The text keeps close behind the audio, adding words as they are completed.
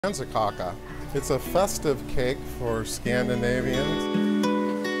Kransekake. It's a festive cake for Scandinavians.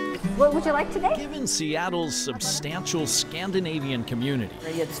 What would you like today? Given Seattle's substantial Scandinavian community,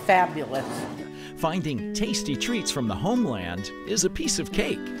 It's fabulous. finding tasty treats from the homeland is a piece of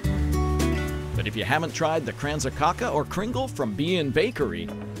cake. But if you haven't tried the kransekake or kringle from Byen Bakeri,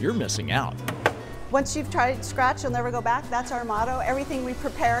 you're missing out. Once you've tried scratch, you'll never go back. That's our motto. Everything we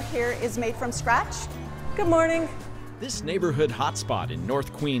prepare here is made from scratch. Good morning. This neighborhood hotspot in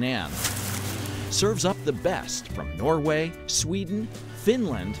North Queen Anne serves up the best from Norway, Sweden,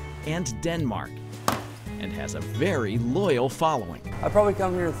 Finland, and Denmark, and has a very loyal following. I probably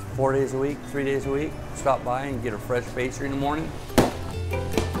come here 4 days a week, 3 days a week, stop by and get a fresh pastry in the morning.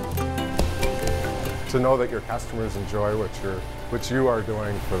 To know that your customers enjoy what you are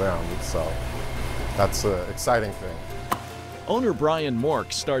doing for them, so that's an exciting thing. Owner Byen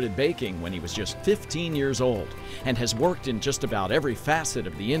Bakeri started baking when he was just 15 years old and has worked in just about every facet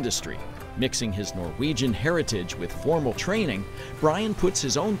of the industry. Mixing his Norwegian heritage with formal training, Byen puts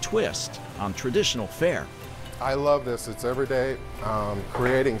his own twist on traditional fare. I love this. It's every day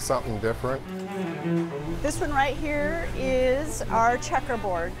creating something different. This one right here is our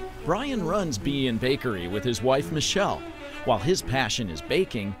checkerboard. Byen runs Byen Bakeri with his wife Michelle. While his passion is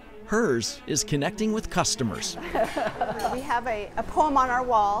baking, hers is connecting with customers. We have a poem on our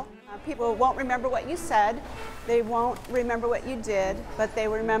wall. People won't remember what you said, they won't remember what you did, but they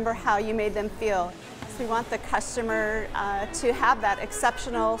remember how you made them feel. So we want the customer to have that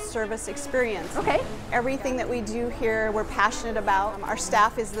exceptional service experience. Okay. Everything that we do here, we're passionate about. Our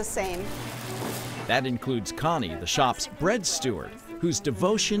staff is the same. That includes Connie, the shop's bread steward, whose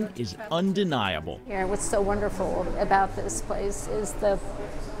devotion is undeniable. Here, what's so wonderful about this place is the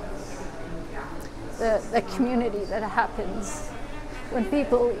community that happens when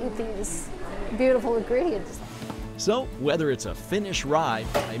people eat these beautiful ingredients. So whether it's a Finnish rye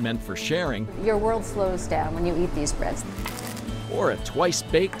meant for sharing, Your world slows down when you eat these breads. or a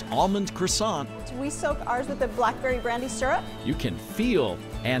twice-baked almond croissant, We soak ours with the blackberry brandy syrup. you can feel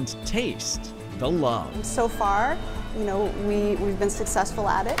and taste the love. So far, you know, we've been successful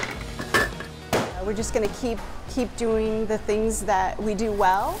at it. We're just going to keep doing the things that we do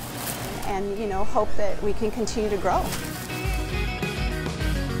well, and you know, hope that we can continue to grow.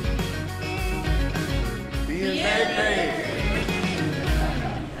 Byen Bakeri.